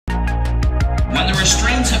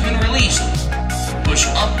restraints have been released. Push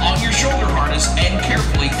up on your shoulder harness and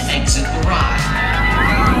carefully exit the ride.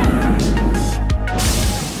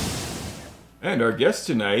 And our guest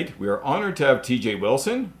tonight, we are honored to have TJ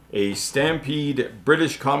Wilson, a Stampede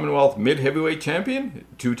British Commonwealth mid-heavyweight champion,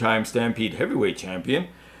 two-time Stampede heavyweight champion,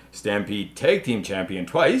 Stampede tag team champion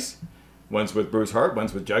twice, once with Bruce Hart,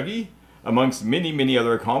 once with Juggy, amongst many, many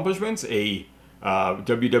other accomplishments, a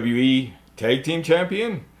WWE tag team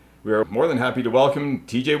champion. We are more than happy to welcome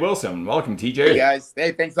TJ Wilson. Welcome, TJ. Hey, guys.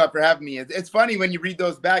 Hey, thanks a lot for having me. It's funny when you read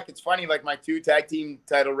those back. It's funny, like my 2 tag team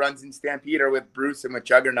title runs in Stampede are with Bruce and with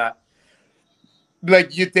Juggernaut.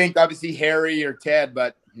 Like you'd think, obviously, Harry or Ted,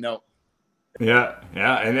 but no. Yeah,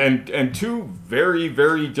 and 2 very,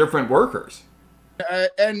 very different workers.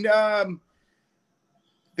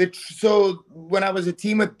 So when I was a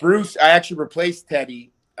team with Bruce, I actually replaced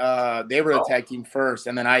Teddy. They were a tag team first,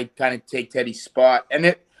 and then I kind of take Teddy's spot.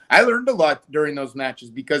 And I learned a lot during those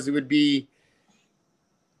matches because it'd be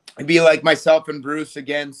like myself and Bruce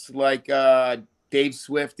against like Dave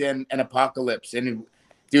Swift and Apocalypse, and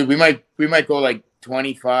dude, we might go like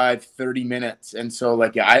 25, 30 minutes, and so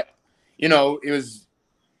like yeah, it was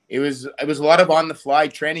a lot of on the fly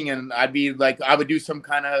training, and I'd be like I would do some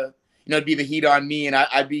kind of it'd be the heat on me, and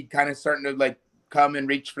I'd be kind of starting to like come and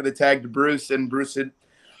reach for the tag to Bruce, and Bruce would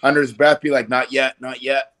under his breath be like, not yet,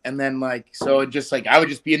 and then like so it just like I would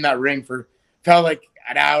just be in that ring for felt like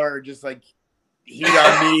an hour, just like heat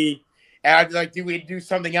on me, and I'd be like, dude, we'd do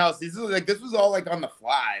something else. This was all like on the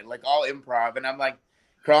fly, like all improv, and I'm like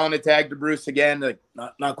crawling a tag to Bruce again, like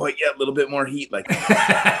not quite yet, a little bit more heat, like.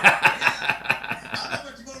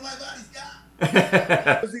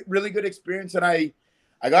 It was a really good experience, and I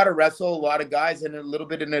got to wrestle a lot of guys in a little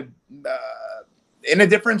bit in a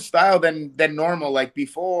different style than normal. Like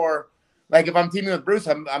before, like if I'm teaming with Bruce,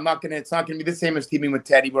 it's not gonna be the same as teaming with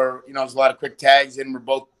Teddy, where there's a lot of quick tags and we're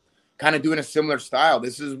both kind of doing a similar style.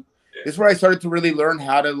 This is where I started to really learn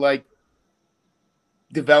how to like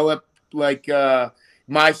develop like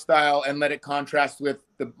my style and let it contrast with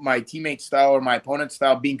my teammate's style or my opponent's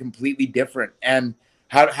style being completely different. And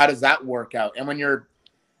how does that work out? And when you're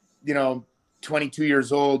 22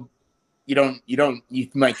 years old, you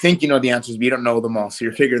might think you know the answers, but you don't know them all, so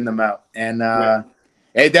you're figuring them out. And I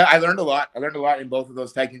learned a lot. I learned a lot in both of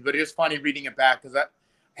those tag teams, but it was funny reading it back because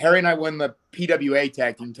Harry and I won the PWA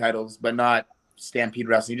tag team titles, but not Stampede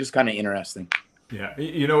Wrestling. Just kind of interesting. Yeah,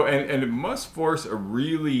 and it must force a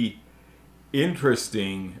really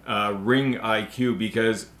interesting ring IQ,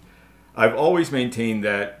 because I've always maintained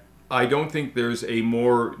that I don't think there's a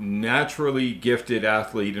more naturally gifted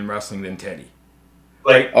athlete in wrestling than Teddy.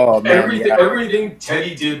 Like everything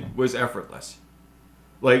Teddy did was effortless.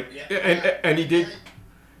 Like and he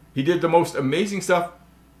did the most amazing stuff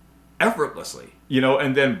effortlessly.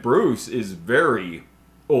 And then Bruce is very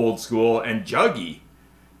old school, and Juggy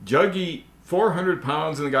 400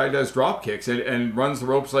 pounds, and the guy does drop kicks and runs the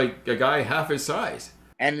ropes like a guy half his size.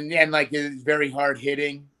 And like it's very hard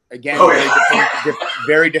hitting. Again,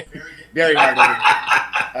 very hard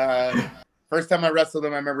hitting. First time I wrestled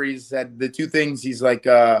him, I remember he said the 2 things. He's like,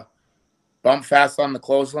 bump fast on the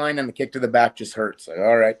clothesline, and the kick to the back just hurts. Like,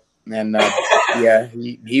 all right. And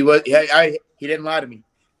he didn't lie to me.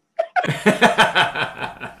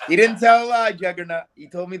 He didn't tell a lie, Juggernaut. He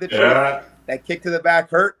told me the truth. That kick to the back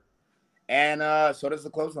hurt, and so does the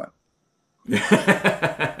clothesline.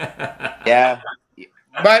 Yeah.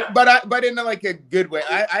 But in like a good way.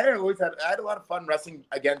 I had a lot of fun wrestling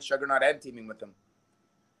against Juggernaut and teaming with him.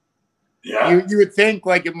 Yeah. You would think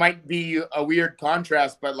like it might be a weird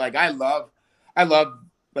contrast, but like I love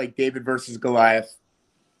like David versus Goliath.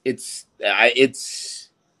 It's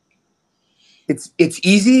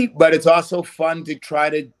easy, but it's also fun to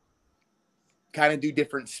try to kind of do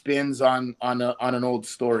different spins on an old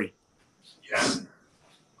story. Yeah.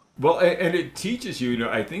 Well, and it teaches you,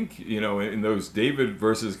 I think, in those David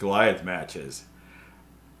versus Goliath matches,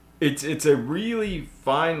 it's a really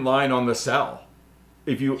fine line on the sell.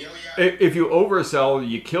 If you oversell,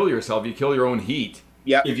 you kill yourself. You kill your own heat.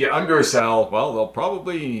 Yeah. If you undersell, well, they'll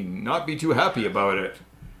probably not be too happy about it.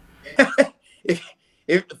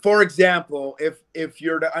 If for example, if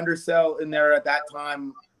you're to undersell in there at that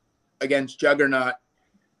time against Juggernaut,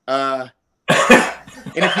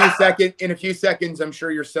 in a few seconds, I'm sure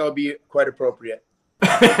your sell will be quite appropriate.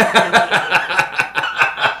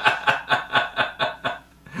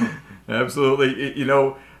 Absolutely.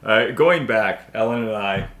 Going back, Ellen and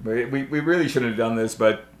I, we really shouldn't have done this,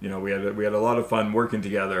 but we had a lot of fun working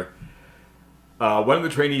together. One of the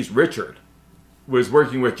trainees, Richard, was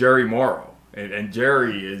working with Jerry Morrow, and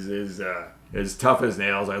Jerry is is tough as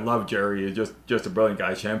nails. I love Jerry. He's just a brilliant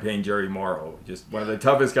guy. Champagne Jerry Morrow, just one of the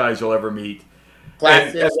toughest guys you'll ever meet.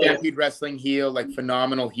 Classic Stampede Wrestling heel, like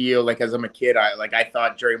phenomenal heel. Like as I'm a kid, I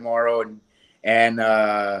thought Jerry Morrow and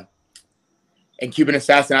Cuban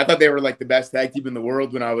Assassin, I thought they were like the best tag team in the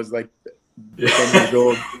world when I was like 10 years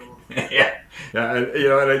old. Yeah,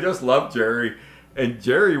 and I just love Jerry. And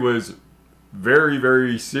Jerry was very,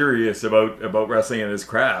 very serious about wrestling and his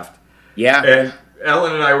craft. Yeah. And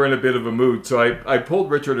Ellen and I were in a bit of a mood, so I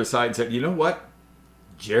pulled Richard aside and said, you know what?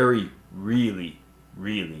 Jerry really,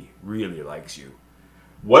 really, really likes you.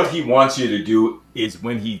 What he wants you to do is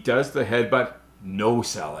when he does the headbutt, no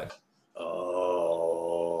sell it.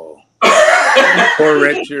 Oh. Poor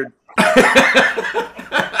Richard.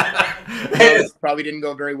 This probably didn't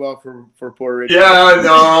go very well for poor Richard. Yeah,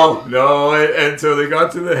 no. And so they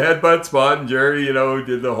got to the headbutt spot, and Jerry,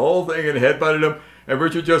 did the whole thing and headbutted him. And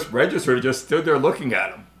Richard just registered, just stood there looking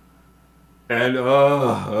at him. And,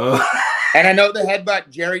 And I know the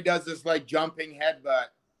headbutt, Jerry does this, like, jumping headbutt.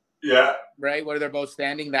 Yeah. Right? Where they're both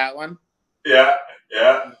standing, that one? Yeah.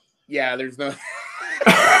 Yeah, there's no... Poor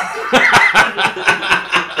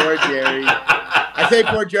Jerry. I say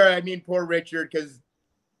poor Jerry, I mean poor Richard, because...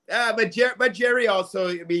 but Jerry also,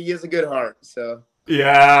 I mean, he has a good heart, so...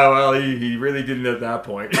 Yeah, well, he really didn't at that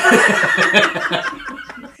point.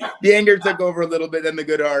 The anger took over a little bit, then the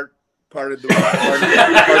good heart part of the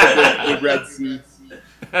big red sea.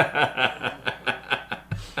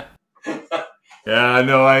 Yeah,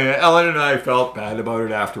 no, Ellen and I felt bad about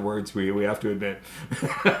it afterwards. We have to admit.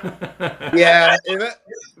 Yeah,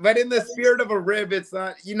 but in the spirit of a rib, it's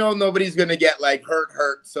not. Nobody's gonna get like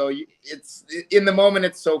hurt. So it's in the moment,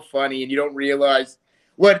 it's so funny, and you don't realize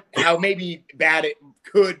how maybe bad it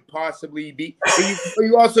could possibly be. But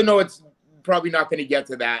you also know it's probably not going to get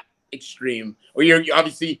to that extreme. Or you're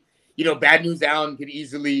obviously, Bad News Allen could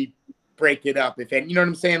easily break it up if any. You know what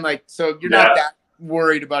I'm saying? Like, so you're not that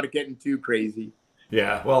worried about it getting too crazy.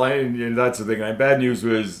 Yeah, well, and that's the thing. Bad News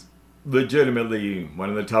was legitimately one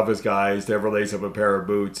of the toughest guys to ever lace up a pair of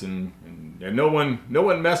boots, and no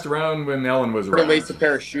one messed around when Ellen was around. Or lace a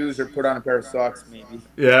pair of shoes or put on a pair of socks, maybe.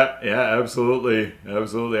 Yeah, absolutely.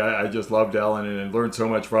 I just loved Ellen and learned so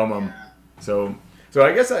much from him. So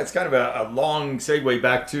I guess that's kind of a long segue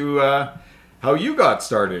back to how you got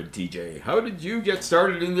started, TJ. How did you get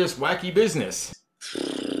started in this wacky business?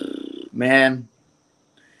 Man.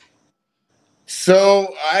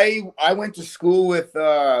 So I went to school with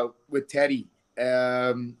Teddy.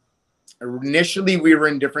 Initially, we were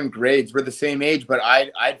in different grades. We're the same age, but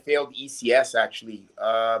I'd failed ECS, actually.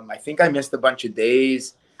 I think I missed a bunch of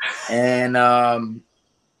days. And I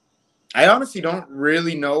honestly don't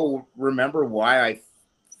really remember why I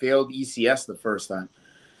failed ECS the first time.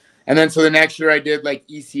 And then so the next year I did like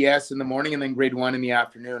ECS in the morning and then grade 1 in the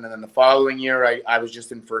afternoon. And then the following year I was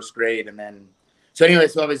just in first grade. And then, so anyway,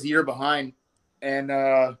 so I was a year behind. And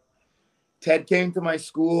Ted came to my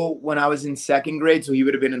school when I was in second grade, so he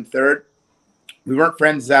would have been in third. We weren't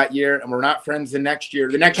friends that year, and we're not friends the next year.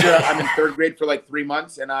 The next year, I'm in third grade for like 3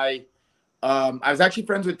 months, and I was actually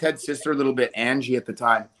friends with Ted's sister a little bit, Angie, at the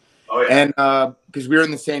time. Oh, yeah. And because we were in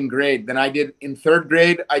the same grade. Then in third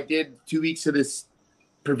grade, I did 2 weeks of this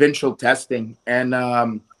provincial testing, and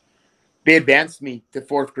they advanced me to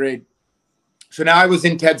fourth grade. So now I was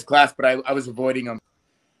in Ted's class, but I was avoiding him.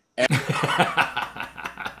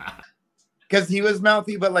 Because he was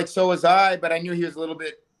mouthy, but like so was I. But I knew he was a little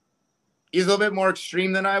bit more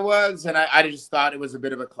extreme than I was, and I just thought it was a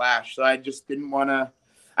bit of a clash. So I just didn't want to.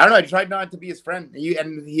 I don't know. I tried not to be his friend. He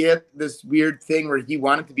had this weird thing where he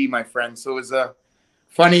wanted to be my friend. So it was a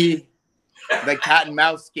funny, like cat and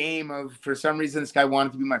mouse game of, for some reason, this guy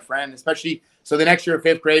wanted to be my friend. Especially so the next year of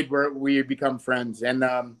fifth grade, where we had become friends, and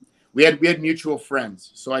we had mutual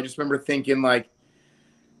friends. So I just remember thinking like,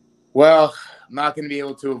 well, I'm not going to be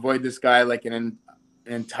able to avoid this guy like an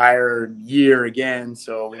entire year again,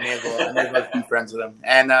 so we may as well be friends with him.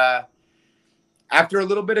 And after a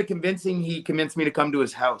little bit of convincing, he convinced me to come to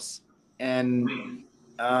his house, and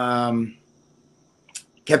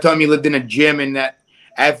kept telling me he lived in a gym, and that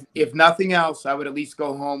if nothing else, I would at least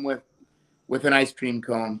go home with an ice cream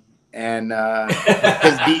cone, and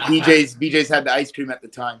because BJ's had the ice cream at the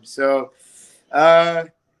time. So I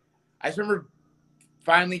just remember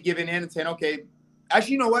finally giving in and saying, okay.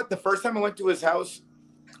 Actually, you know what? The first time I went to his house,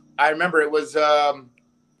 I remember it was,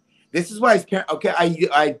 this is why his parents, okay,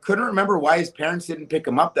 I couldn't remember why his parents didn't pick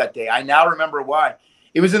him up that day. I now remember why.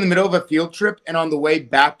 It was in the middle of a field trip, and on the way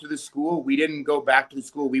back to the school, we didn't go back to the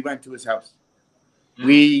school. We went to his house.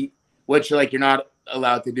 Which like you're not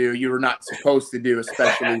allowed to do. You were not supposed to do,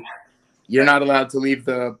 especially, you're not allowed to leave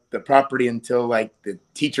the property until like the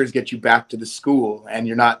teachers get you back to the school, and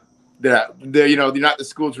you're not you're not the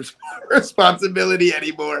school's responsibility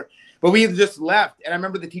anymore. But we just left, and I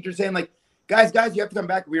remember the teacher saying like, guys, you have to come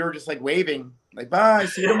back. We were just like waving, like, bye,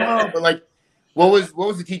 see you tomorrow. But like, what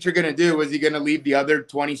was the teacher gonna do? Was he gonna leave the other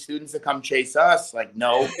 20 students to come chase us? Like,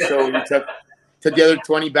 no. So we took the other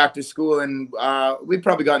 20 back to school, and we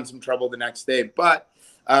probably got in some trouble the next day. But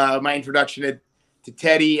my introduction to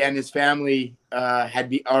Teddy and his family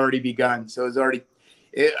had already begun. So it was already,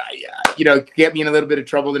 get me in a little bit of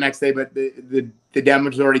trouble the next day, but the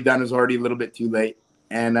damage was already done. It was already a little bit too late.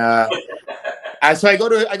 And so I go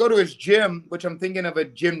to his gym, which I'm thinking of a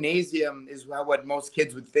gymnasium is what most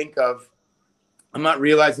kids would think of. I'm not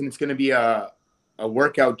realizing it's going to be a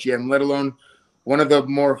workout gym, let alone one of the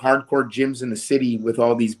more hardcore gyms in the city with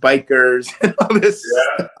all these bikers and all this,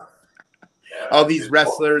 all these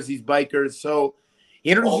wrestlers, these bikers. So he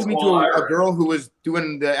introduced me to a girl who was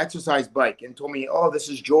doing the exercise bike and told me, "Oh, this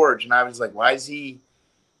is George." And I was like, "Why is he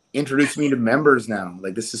introducing me to members now?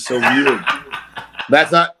 Like, this is so weird."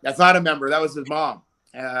 That's not a member. That was his mom.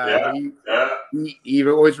 He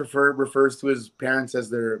always refers to his parents as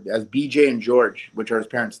BJ and George, which are his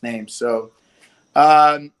parents' names. So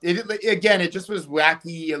it just was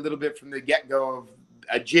wacky a little bit from the get-go of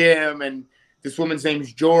a gym, and this woman's name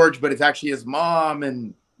is George, but it's actually his mom,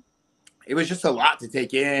 and it was just a lot to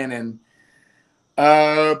take in. And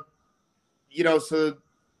so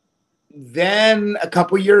then a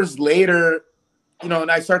couple years later,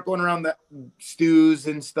 and I start going around the stews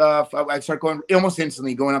and stuff. I start going almost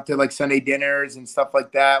instantly, going up to like Sunday dinners and stuff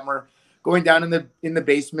like that. And we're going down in the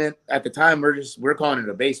basement. At the time, we're calling it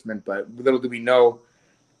a basement, but little do we know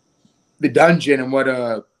the dungeon and what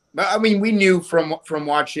we knew from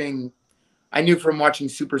watching. I knew from watching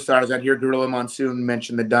Superstars. I'd hear Gorilla Monsoon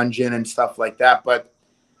mention the dungeon and stuff like that. But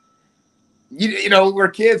we're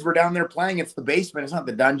kids. We're down there playing. It's the basement. It's not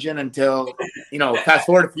the dungeon until, fast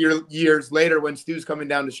forward a few years later when Stu's coming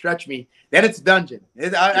down to stretch me. Then it's dungeon.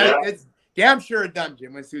 It's damn sure a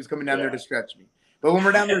dungeon when Stu's coming down there to stretch me. But when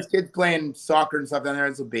we're down there as kids playing soccer and stuff down there,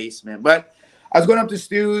 it's a basement. But I was going up to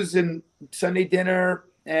Stu's and Sunday dinner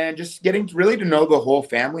and just getting really to know the whole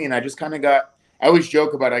family. And I just kind of I always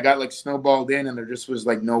joke about it. I got like snowballed in, and there just was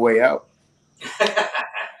like no way out.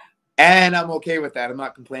 And I'm okay with that. I'm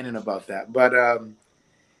not complaining about that. But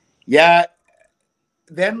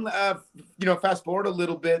then fast forward a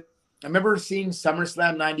little bit. I remember seeing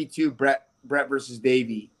SummerSlam '92, Brett versus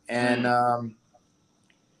Davey, and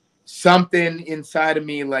something inside of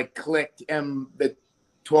me like clicked, and the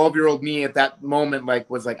 12-year-old me at that moment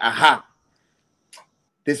was like, aha,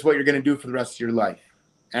 this is what you're gonna do for the rest of your life.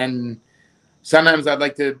 And sometimes I'd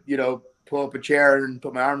like to, pull up a chair and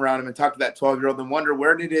put my arm around him and talk to that 12-year-old and wonder,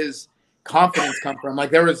 where did his confidence come from? Like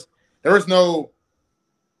there was no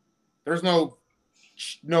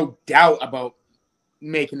doubt about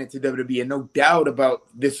making it to WWE, and no doubt about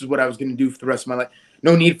this is what I was going to do for the rest of my life.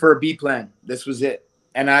 No need for a B plan. This was it.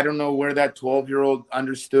 And I don't know where that 12-year-old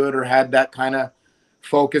understood or had that kind of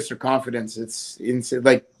focus or confidence. It's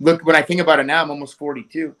like, look, when I think about it now, I'm almost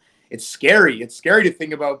 42. It's scary. It's scary to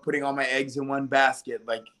think about putting all my eggs in one basket.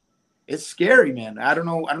 Like, it's scary, man. I don't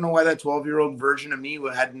know why that 12-year-old version of me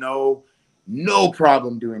had no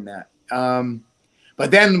problem doing that.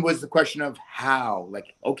 But then was the question of how.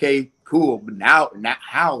 Like, okay, cool, but now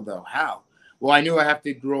how though? How? Well, I knew I have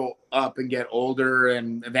to grow up and get older,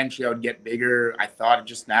 and eventually I would get bigger. I thought it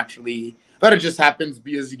just happens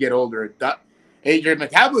because you get older. Your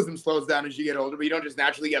metabolism slows down as you get older, but you don't just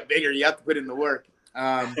naturally get bigger. You have to put in the work.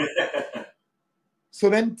 So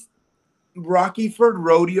then Rockyford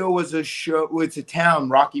Rodeo was a show. It's a town,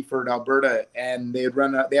 Rockyford, Alberta, and they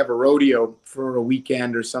have a rodeo for a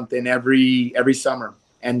weekend or something every summer.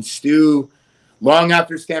 And Stu, long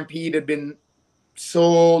after Stampede had been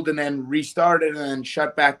sold and then restarted and then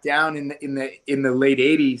shut back down in the late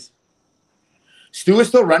 80s, Stu was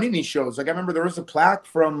still running these shows. Like, I remember there was a plaque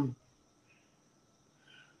from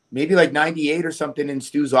maybe like 98 or something in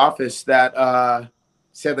Stu's office that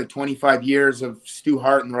said like 25 years of Stu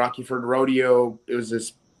Hart and the Rockyford Rodeo. It was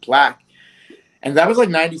this plaque. And that was like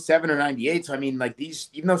 97 or 98. So, I mean, like these,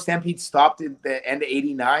 even though Stampede stopped at the end of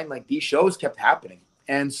 89, like these shows kept happening.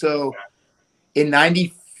 And so in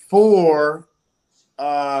 94,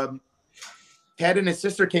 Ted and his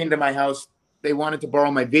sister came to my house. They wanted to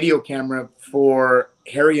borrow my video camera for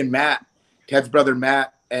Harry and Matt, Ted's brother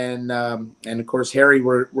Matt. And of course, Harry,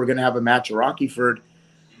 we're going to have a match at Rockyford.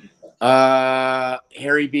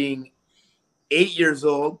 Harry being 8 years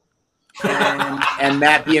old and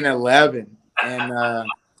Matt being 11. And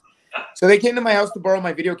So they came to my house to borrow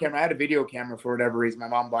my video camera. I had a video camera for whatever reason. My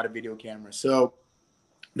mom bought a video camera. So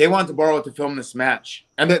they wanted to borrow it to film this match.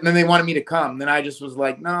 And then they wanted me to come. Then I just was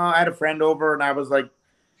like, no, I had a friend over, and I was like,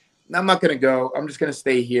 no, I'm not going to go. I'm just going to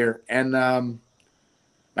stay here. And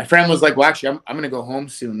my friend was like, well, actually, I'm going to go home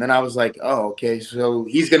soon. Then I was like, oh, okay. So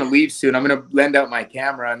he's going to leave soon. I'm going to lend out my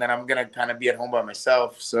camera, and then I'm going to kind of be at home by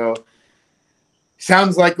myself. So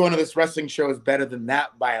sounds like going to this wrestling show is better than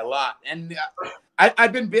that by a lot. And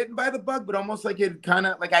I've been bitten by the bug, but almost like it kind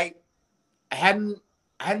of like I hadn't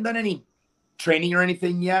done any training or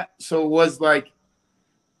anything yet. So it was like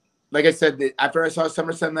I said, after I saw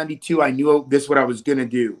SummerSlam 92, I knew this is what I was going to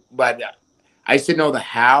do. But I just didn't know the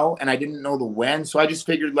how, and I didn't know the when. So I just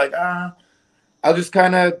figured, like, I'll just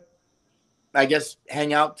kind of, I guess,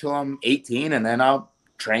 hang out till I'm 18, and then I'll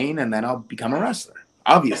train, and then I'll become a wrestler,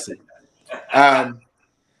 obviously.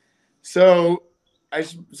 So I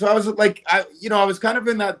was like, I was kind of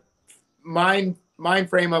in that mind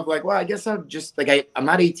frame of like, well, I guess I'm just like, I'm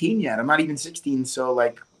not 18 yet. I'm not even 16. So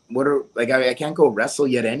like, I can't go wrestle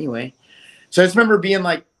yet anyway. So I just remember being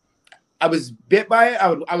like, I was bit by it.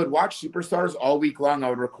 I would watch Superstars all week long. I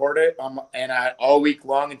would record it, and all week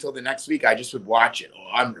long until the next week, I just would watch it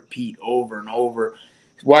on repeat over and over.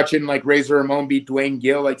 Watching like Razor Ramon beat Dwayne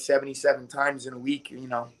Gill like 77 times in a week. You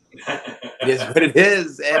know, it is what it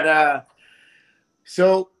is. And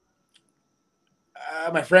so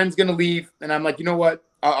my friend's gonna leave, and I'm like, you know what?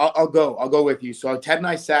 I'll go. I'll go with you. So Ted and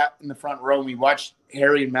I sat in the front row, and we watched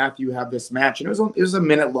Harry and Matthew have this match, and it was a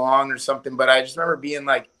minute long or something. But I just remember being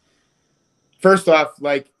like, first off,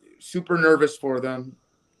 like super nervous for them,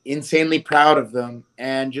 insanely proud of them,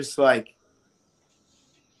 and just like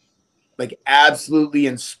absolutely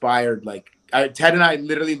inspired. Like Ted and I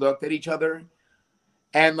literally looked at each other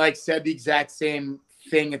and like said the exact same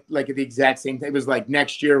thing, like at the exact same time. It was like,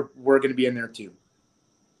 next year we're going to be in there too.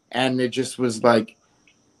 And it just was like,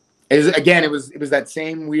 it was that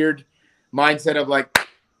same weird mindset of like,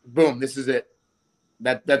 boom, this is it.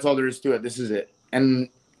 That's all there is to it. This is it.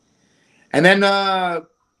 And then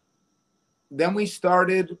we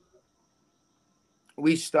started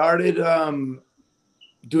we were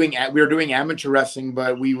doing amateur wrestling,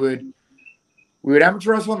 but we would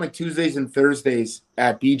amateur wrestle on like Tuesdays and Thursdays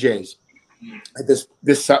at BJ's at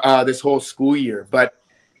this whole school year. But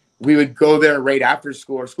we would go there right after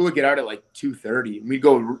school. Our school would get out at like 2:30. We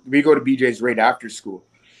go to BJ's right after school.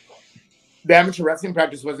 The amateur wrestling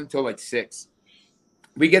practice wasn't until like 6.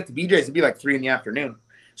 We get to BJ's, it'd be like 3 in the afternoon.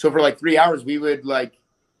 So for like 3 hours, we would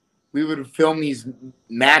film these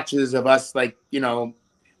matches of us, like, you know,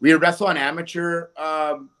 we would wrestle on amateur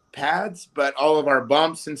pads, but all of our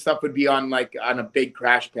bumps and stuff would be on a big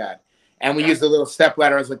crash pad. And we used a little step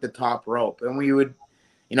ladder as like the top rope. And we would,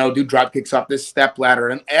 you know, do drop kicks off this step ladder.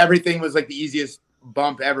 And everything was like the easiest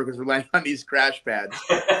bump ever because we're laying on these crash pads.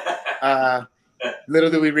 Little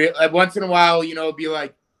do we once in a while, you know, it'd be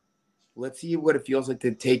like, let's see what it feels like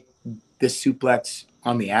to take this suplex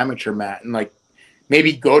on the amateur mat, and like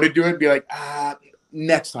maybe go to do it, be like,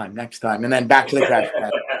 next time, and then back to the crash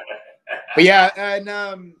pad. But yeah,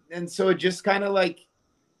 and so it just kind of like,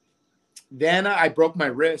 then I broke my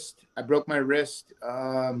wrist.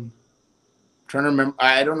 Trying to remember,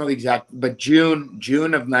 I don't know the exact, but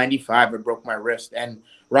June of 95, I broke my wrist, and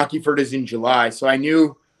Rockyford is in July, so I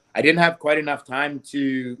knew I didn't have quite enough time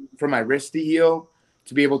for my wrist to heal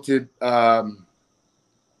to be able to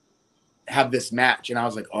have this match. And I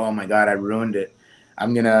was like, oh my God, I ruined it.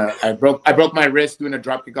 I broke my wrist doing a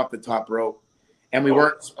drop kick off the top rope, and we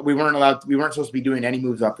weren't supposed to be doing any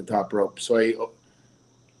moves off the top rope. So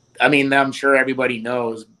I mean, I'm sure everybody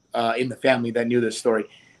knows in the family that knew this story,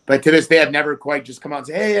 but to this day, I've never quite just come out and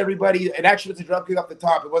say, hey, everybody, it actually was a drop kick off the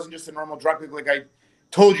top. It wasn't just a normal drop kick like I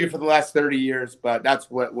told you for the last 30 years, but that's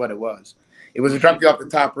what it was. It was a drop kick off the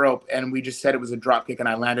top rope, and we just said it was a drop kick, and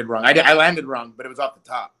I landed wrong. I landed wrong, but it was off the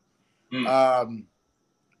top.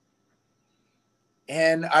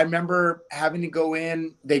 And I remember having to go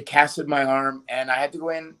in. They casted my arm, and I had to go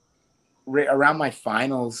in around my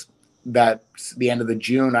finals. That's the end of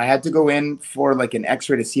June. I had to go in for like an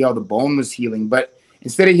X-ray to see how the bone was healing. But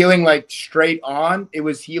instead of healing like straight on, it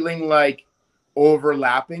was healing like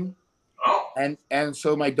overlapping. And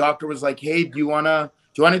so my doctor was like, "Hey, do you wanna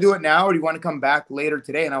do it now, or do you want to come back later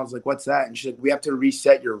today?" And I was like, "What's that?" And she said, "We have to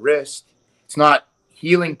reset your wrist. It's not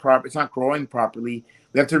healing proper. It's not growing properly.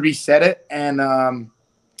 We have to reset it." And I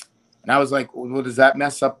was like, "Well, does that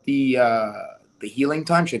mess up the healing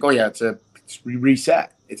time?" She's like, "Oh yeah, it's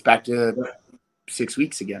reset. It's back to 6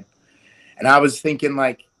 weeks again." And I was thinking,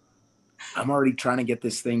 like, I'm already trying to get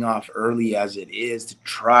this thing off early as it is to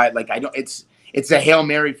try. Like, it's it's a Hail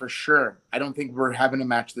Mary for sure. I don't think we're having a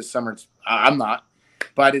match this summer. I'm not,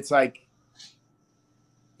 but it's like,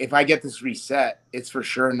 if I get this reset, it's for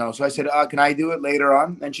sure no. So I said, can I do it later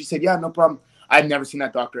on? And she said, yeah, no problem. I've never seen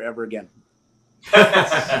that doctor ever again.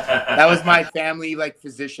 That was my family, like,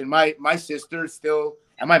 physician. My sister still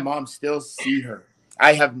and my mom still see her.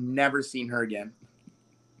 I have never seen her again.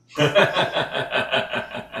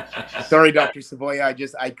 Sorry, Dr.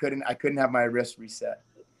 Savoya. I couldn't have my wrist reset.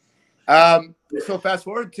 So fast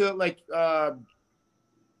forward to like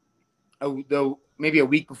maybe a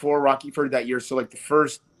week before Rockyford that year. So like the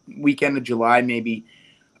first weekend of July, maybe.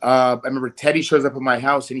 I remember Teddy shows up at my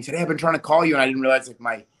house and he said, hey, I've been trying to call you. And I didn't realize like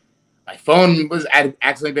my phone had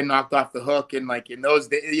accidentally been knocked off the hook. And like in those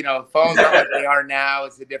days, you know, phones aren't like they are now.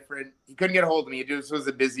 It's a different, he couldn't get a hold of me. It just was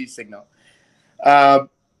a busy signal.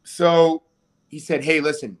 So he said, hey,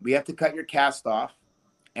 listen, we have to cut your cast off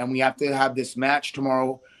and we have to have this match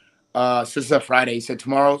tomorrow. So this is a Friday. He said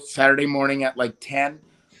tomorrow, Saturday morning at like 10,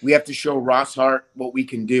 we have to show Ross Hart what we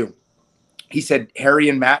can do. He said, Harry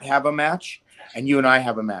and Matt have a match and you and I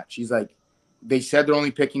have a match. He's like, they said they're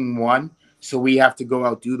only picking one, so we have to go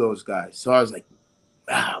outdo those guys. So I was like,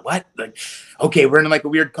 what? Like, okay, we're in like a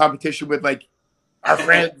weird competition with like our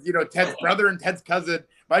friends, you know, Ted's brother and Ted's cousin,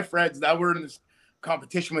 my friends. Now we're in this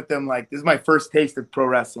competition with them. Like, this is my first taste of pro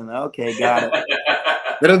wrestling. Okay, got it.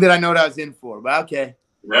 Little did I know what I was in for, but okay.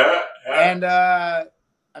 Yeah. And I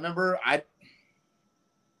remember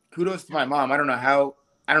kudos to my mom. I don't know how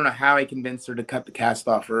I convinced her to cut the cast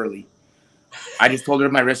off early. I just told her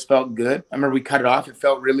my wrist felt good. I remember we cut it off. It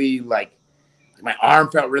felt really like my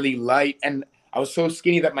arm felt really light. And I was so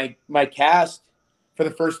skinny that my cast for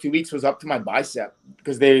the first 2 weeks was up to my bicep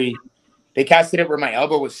because they casted it where my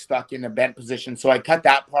elbow was stuck in a bent position. So I cut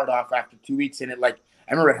that part off after 2 weeks. And it like,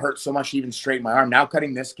 I remember it hurt so much to even straighten my arm. Now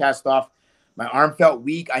cutting this cast off, my arm felt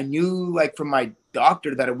weak. I knew like from my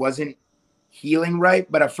doctor that it wasn't healing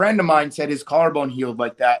right. But a friend of mine said his collarbone healed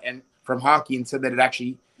like that and from hockey and said that it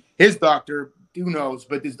actually, his doctor, who knows,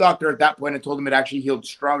 but his doctor at that point had told him it actually healed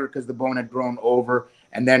stronger because the bone had grown over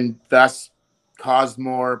and then thus caused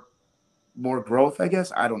more growth, I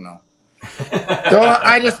guess. I don't know. So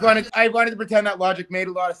I wanted to pretend that logic made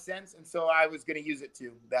a lot of sense. And so I was going to use it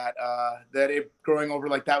too, that it growing over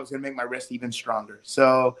like that was going to make my wrist even stronger.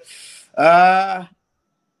 So, I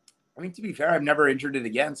mean, to be fair, I've never injured it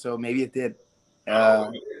again. So maybe it did.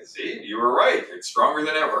 See, you were right. It's stronger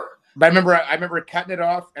than ever. But I remember cutting it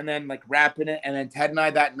off and then like wrapping it. And then Ted and I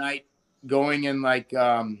that night going and like,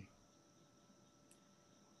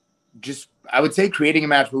 just, I would say creating a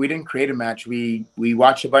match, but we didn't create a match. We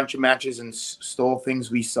watched a bunch of matches and stole things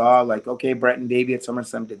we saw. Like, okay, Brett and Davey at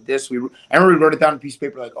SummerSlam did this. I remember we wrote it down on a piece of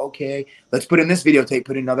paper. Like, okay, let's put in this videotape,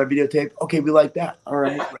 put in another videotape. Okay, we like that. All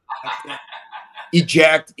right.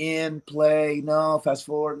 Eject, in, play, no, fast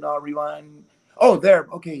forward, no, rewind. Oh, there.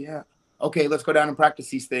 Okay, yeah. Okay, let's go down and practice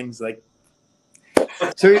these things. Like,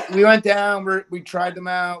 so we went down. We tried them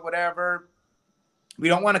out. Whatever. We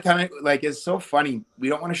don't want to kind of like. It's so funny. We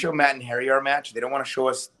don't want to show Matt and Harry our match. They don't want to show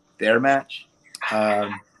us their match.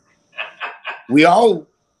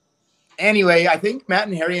 Anyway. I think Matt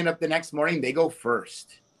and Harry end up the next morning. They go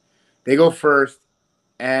first,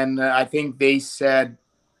 and I think they said.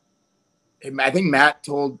 I think Matt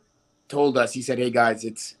told us. He said, "Hey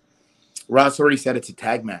guys, Ross already said it's a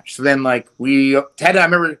tag match." So then, like, Ted, I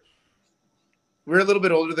remember we're a little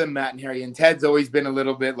bit older than Matt and Harry, and Ted's always been a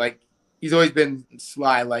little bit like, he's always been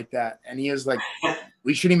sly like that. And he was like,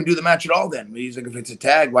 we shouldn't even do the match at all then. He's like, if it's a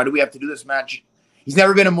tag, why do we have to do this match? He's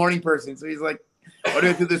never been a morning person. So he's like, why do we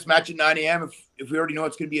have to do this match at 9 a.m. if we already know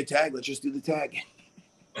it's going to be a tag? Let's just do the tag.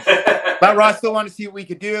 But Ross still wanted to see what we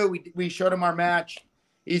could do. We showed him our match.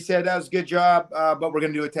 He said, that was a good job, but we're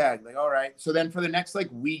going to do a tag. Like, all right. So then for the next like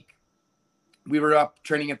week, we were up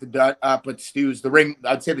training at at Stu's, the ring.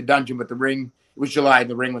 I'd say the dungeon, but the ring, it was July.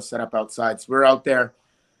 The ring was set up outside. So we're out there.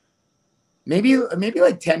 Maybe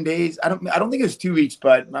like 10 days. I don't think it was 2 weeks,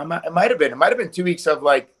 but it might have been. It might have been 2 weeks of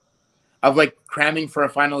like cramming for a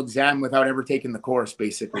final exam without ever taking the course.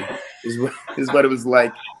 Basically, is what it was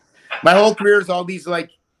like. My whole career is all these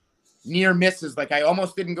like near misses. Like I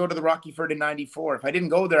almost didn't go to the Rockyford in '94. If I didn't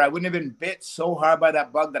go there, I wouldn't have been bit so hard by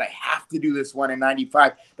that bug that I have to do this one in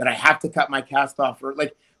 '95. That I have to cut my cast off, or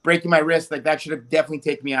like breaking my wrist. Like that should have definitely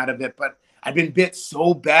taken me out of it, but I've been bit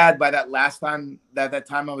so bad by that last time that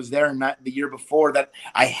time I was there and not the year before that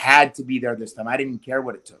I had to be there this time. I didn't care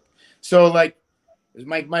what it took. So like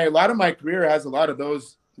a lot of my career has a lot of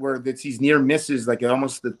those where it's these near misses. Like it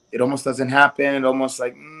almost doesn't happen. It almost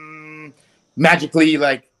like magically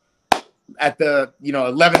like at the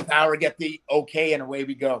 11th hour get the okay and away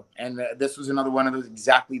we go. And this was another one of those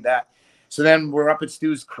exactly that. So then we're up at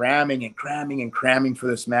Stu's cramming for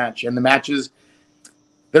this match. And the matches,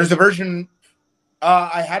 there's a version.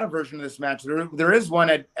 I had a version of this match. There is one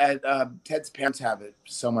at Ted's parents have it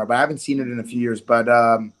somewhere, but I haven't seen it in a few years. But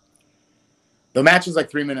the match is like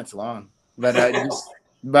 3 minutes long. But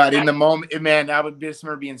but in the moment, man, I would just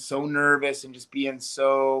remember being so nervous and just being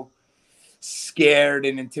so scared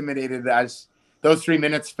and intimidated. Those 3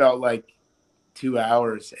 minutes felt like 2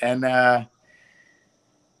 hours. And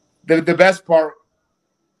the best part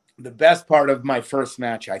of my first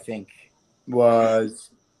match, I think,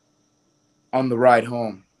 was on the ride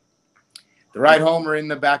home. The ride home, we're in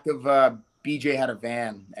the back of BJ had a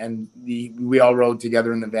van, and we all rode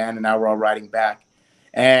together in the van, and now we're all riding back.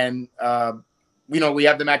 And we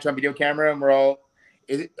have the match on video camera, and we're all.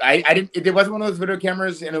 It wasn't one of those video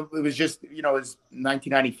cameras, and it was just it was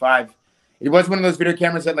 1995. It was one of those video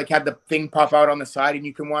cameras that like had the thing pop out on the side, and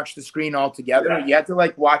you can watch the screen all together. Yeah. You had to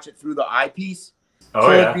like watch it through the eyepiece. Oh,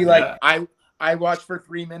 so it'd be like I watch for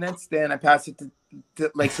 3 minutes, then I pass it to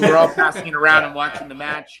like, so we're all passing it around and watching the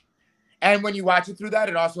match. And when you watch it through that,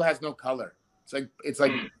 it also has no color. It's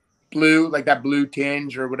like blue, like that blue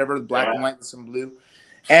tinge or whatever, black and white with some blue.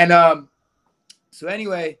 And so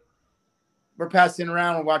anyway, we're passing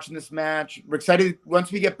around, we're watching this match. We're excited.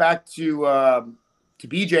 Once we get back to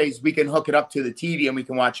BJ's, we can hook it up to the TV and we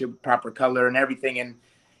can watch it proper color and everything and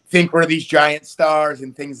think we're these giant stars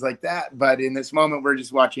and things like that. But in this moment, we're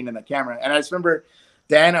just watching in the camera. And I just remember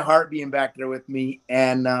Diana Hart being back there with me,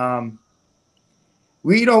 and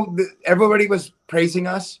everybody was praising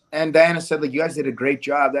us, and Diana said, like, you guys did a great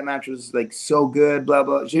job. That match was like so good, blah,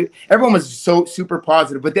 blah. Everyone was so super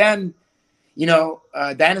positive. But then,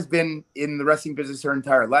 Diana's been in the wrestling business her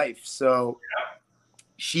entire life. So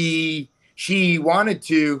she wanted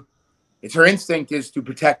to, it's her instinct is to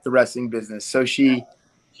protect the wrestling business. So she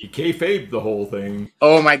kayfabed the whole thing.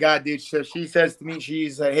 Oh my God, dude. So she says to me,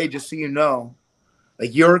 she's like, hey, just so you know,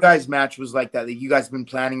 like your guys' match was like that. Like you guys have been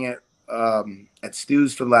planning it at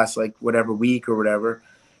Stu's for the last like whatever week or whatever.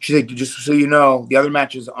 She's like, just so you know, the other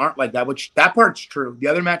matches aren't like that, which that part's true. The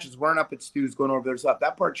other matches weren't up at Stu's going over their stuff.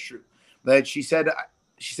 That part's true. But she said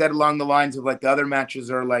along the lines of like the other matches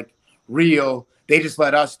are like real. They just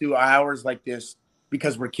let us do hours like this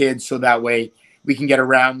because we're kids. So that way we can get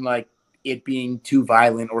around like it being too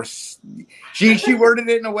violent, or she worded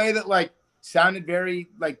it in a way that like sounded very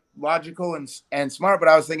like logical and smart. But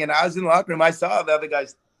I was thinking, I was in the locker room, I saw the other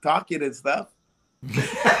guys talking and stuff.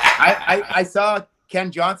 I saw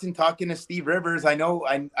Ken Johnson talking to Steve Rivers. I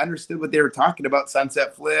understood what they were talking about.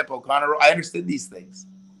 Sunset Flip, O'Connor. I understood these things.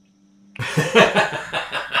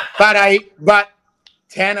 but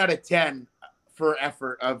 10 out of 10 for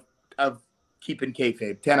effort of keeping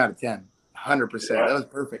kayfabe. 10 out of 10. 100%. That was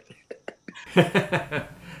perfect.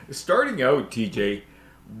 Starting out, TJ,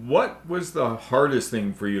 what was the hardest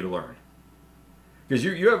thing for you to learn? Because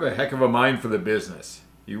you have a heck of a mind for the business.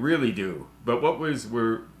 You really do. But what was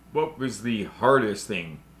the hardest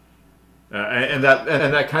thing? And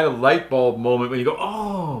that kind of light bulb moment when you go,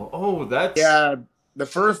 oh, that's... Yeah, the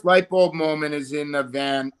first light bulb moment is in the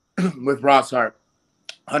van with Ross Hart,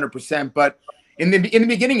 100%. But in the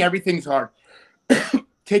beginning, everything's hard.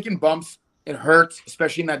 Taking bumps, it hurts,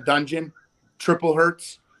 especially in that dungeon. Triple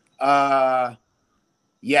hurts.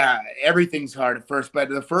 Yeah, everything's hard at first. But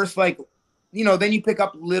the first, like, then you pick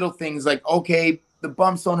up little things like, okay, the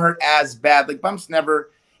bumps don't hurt as bad. Like, bumps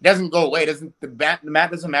never, it doesn't go away. The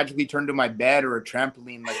mat doesn't magically turn to my bed or a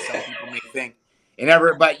trampoline like some people may think. It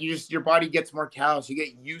never, but your body gets more callous. You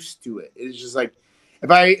get used to it. It's just like,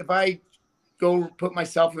 if I go put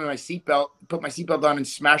myself in my seatbelt, put my seatbelt on and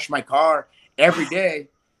smash my car every day,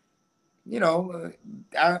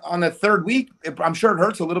 on the third week, I'm sure it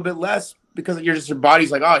hurts a little bit less because your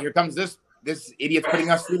body's like, oh, here comes this idiot's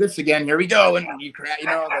putting us through this again. Here we go. And you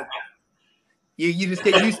like, you just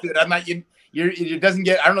get used to it. It doesn't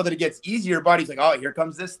get, I don't know that it gets easier. Your body's like, oh, here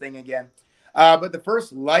comes this thing again. But the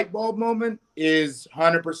first light bulb moment is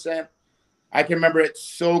 100%. I can remember it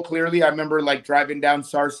so clearly. I remember like driving down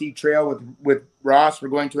Sarcee Trail with Ross. We're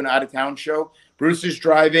going to an out of town show. Bruce is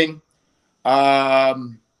driving.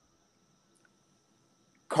 Carl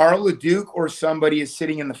LeDuc or somebody is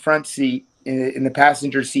sitting in the front seat in the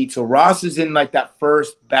passenger seat. So Ross is in like that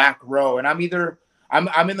first back row, and I'm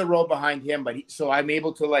in the row behind him, so I'm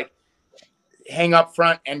able to like hang up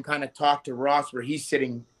front and kind of talk to Ross where he's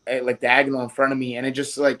sitting like diagonal in front of me. And it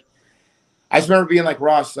just like, I just remember being like,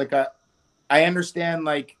 Ross, like I understand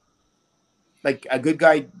like a good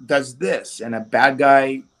guy does this and a bad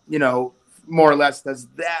guy, more or less does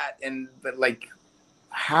that. But like,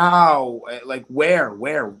 how, like where,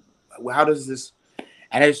 how does this?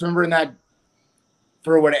 And I just remember in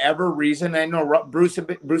for whatever reason, I know Bruce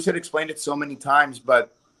had explained it so many times,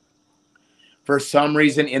 but for some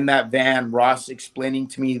reason in that van, Ross explaining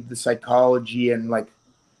to me the psychology and like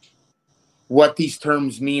what these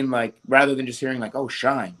terms mean, like rather than just hearing like, oh,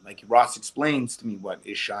 shine, like Ross explains to me what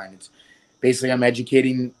is shine. It's basically I'm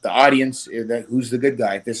educating the audience that who's the good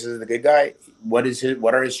guy. If this is the good guy, what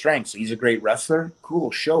are his strengths? He's a great wrestler.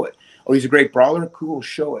 Cool, show it. Oh, he's a great brawler. Cool,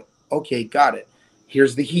 show it. Okay, got it.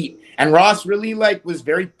 Here's the heat. And Ross really like was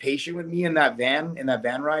very patient with me in that van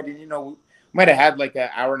ride. And, you know, we might have had like an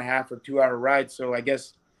hour and a half or 2 hour ride. So I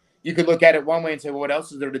guess you could look at it one way and say, well, what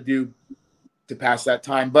else is there to do to pass that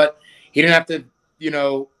time? But he didn't have to, you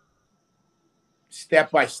know,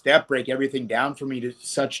 step by step break everything down for me to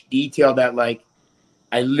such detail that like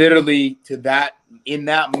I literally in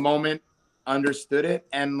that moment understood it.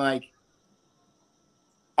 And like,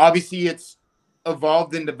 obviously it's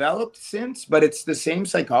evolved and developed since, but it's the same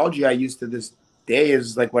psychology I use to this day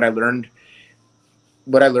is like what I learned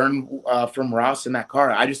from Ross in that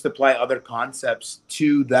car. I just apply other concepts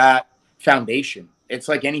to that foundation. It's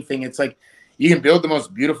like anything. It's like you can build the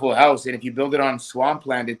most beautiful house, and if you build it on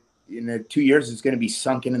swampland, in 2 years it's going to be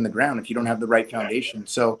sunken in the ground if you don't have the right foundation.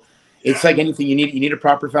 So it's like anything. You need a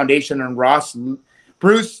proper foundation. And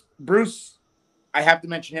Bruce, I have to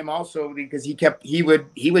mention him also because he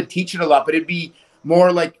would teach it a lot, but it'd be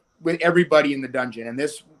more like with everybody in the dungeon. And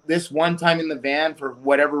this one time in the van, for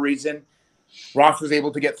whatever reason, Ross was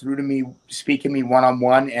able to get through to me, speak to me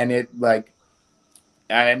one-on-one, and it like,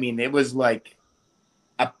 I mean, it was like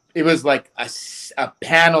a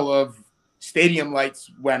panel of stadium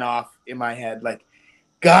lights went off in my head. Like,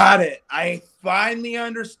 got it. I finally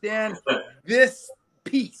understand this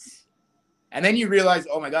piece. And then you realize,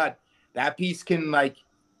 oh my God, that piece is like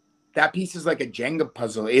a Jenga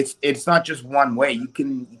puzzle. It's not just one way. You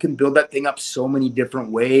can build that thing up so many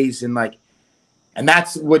different ways, and like, and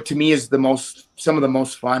that's what to me is some of the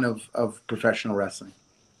most fun of professional wrestling.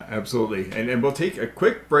 Absolutely. And we'll take a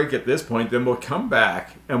quick break at this point, then we'll come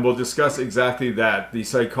back and we'll discuss exactly that, the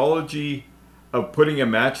psychology of putting a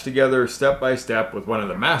match together step by step with one of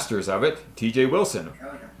the masters of it, TJ Wilson.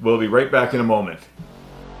 We'll be right back in a moment.